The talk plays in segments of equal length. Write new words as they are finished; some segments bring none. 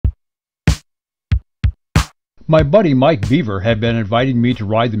My buddy Mike Beaver had been inviting me to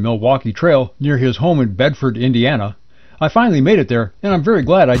ride the Milwaukee Trail near his home in Bedford, Indiana. I finally made it there, and I'm very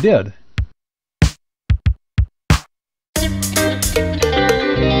glad I did.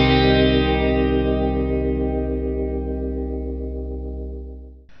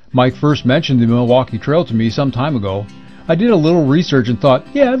 Mike first mentioned the Milwaukee Trail to me some time ago. I did a little research and thought,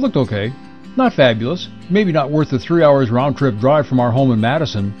 yeah, it looked okay. Not fabulous, maybe not worth the 3 hours round-trip drive from our home in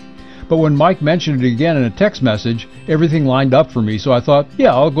Madison. But when Mike mentioned it again in a text message, everything lined up for me, so I thought,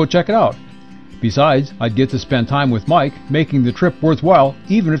 yeah, I'll go check it out. Besides, I'd get to spend time with Mike, making the trip worthwhile,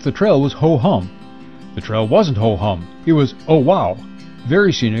 even if the trail was ho-hum. The trail wasn't ho-hum, it was oh wow.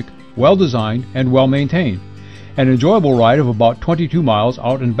 Very scenic, well-designed, and well-maintained. An enjoyable ride of about 22 miles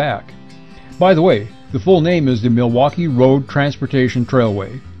out and back. By the way, the full name is the Milwaukee Road Transportation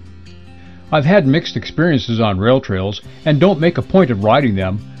Trailway. I've had mixed experiences on rail trails, and don't make a point of riding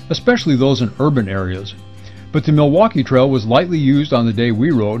them, especially those in urban areas. But the Milwaukee Trail was lightly used on the day we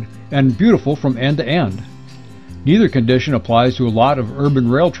rode, and beautiful from end to end. Neither condition applies to a lot of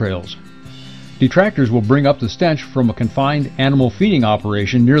urban rail trails. Detractors will bring up the stench from a confined animal feeding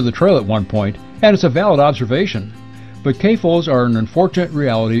operation near the trail at one point, and it's a valid observation. But CAFOs are an unfortunate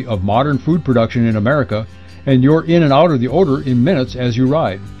reality of modern food production in America, and you're in and out of the odor in minutes as you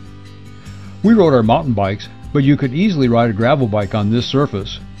ride. We rode our mountain bikes, but you could easily ride a gravel bike on this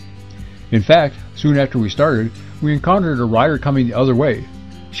surface. In fact, soon after we started, we encountered a rider coming the other way.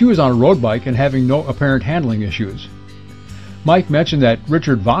 She was on a road bike and having no apparent handling issues. Mike mentioned that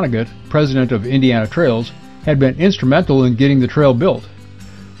Richard Vonnegut, president of Indiana Trails, had been instrumental in getting the trail built.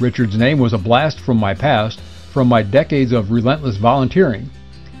 Richard's name was a blast from my past, from my decades of relentless volunteering.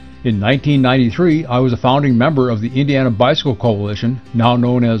 In 1993, I was a founding member of the Indiana Bicycle Coalition, now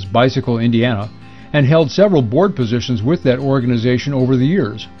known as Bicycle Indiana, and held several board positions with that organization over the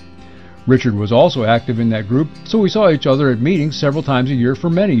years. Richard was also active in that group, so we saw each other at meetings several times a year for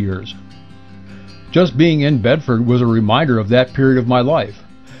many years. Just being in Bedford was a reminder of that period of my life.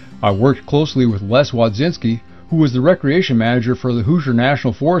 I worked closely with Les Wadzinski, who was the recreation manager for the Hoosier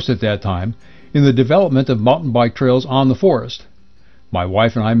National Forest at that time, in the development of mountain bike trails on the forest. My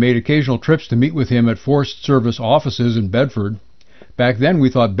wife and I made occasional trips to meet with him at Forest Service offices in Bedford. Back then we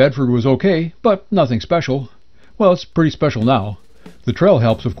thought Bedford was okay, but nothing special. Well, it's pretty special now. The trail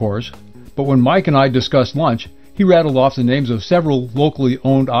helps, of course. But when Mike and I discussed lunch, he rattled off the names of several locally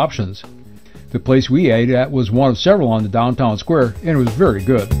owned options. The place we ate at was one of several on the downtown square, and it was very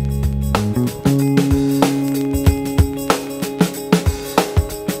good.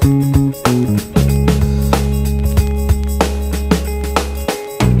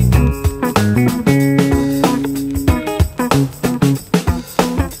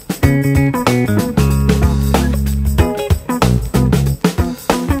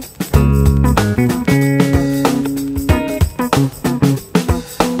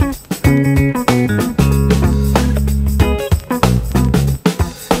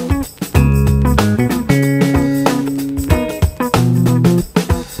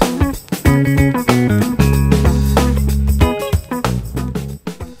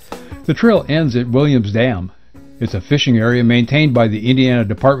 The trail ends at Williams Dam. It's a fishing area maintained by the Indiana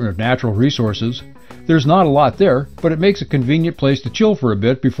Department of Natural Resources. There's not a lot there, but it makes a convenient place to chill for a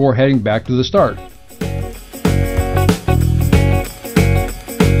bit before heading back to the start.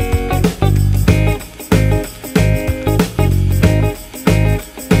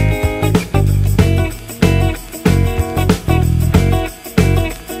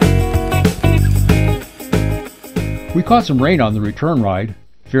 We caught some rain on the return ride,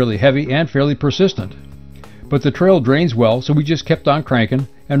 fairly heavy and fairly persistent. But the trail drains well, so we just kept on cranking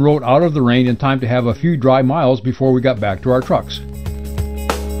and rode out of the rain in time to have a few dry miles before we got back to our trucks.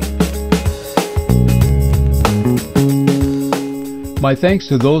 My thanks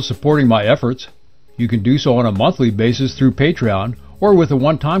to those supporting my efforts. You can do so on a monthly basis through Patreon or with a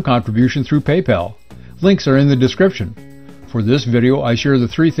one-time contribution through PayPal. Links are in the description. For this video, I share the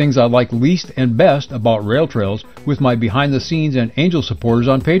 3 things I like least and best about rail trails with my behind-the-scenes and angel supporters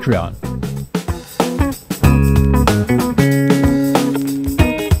on Patreon.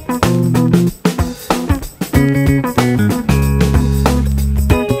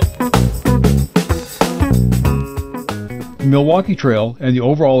 The Milwaukee Trail and the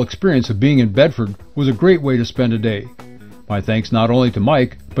overall experience of being in Bedford was a great way to spend a day. My thanks not only to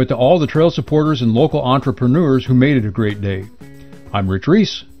Mike, but to all the trail supporters and local entrepreneurs who made it a great day. I'm Rich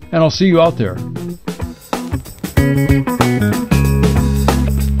Reese, and I'll see you out there.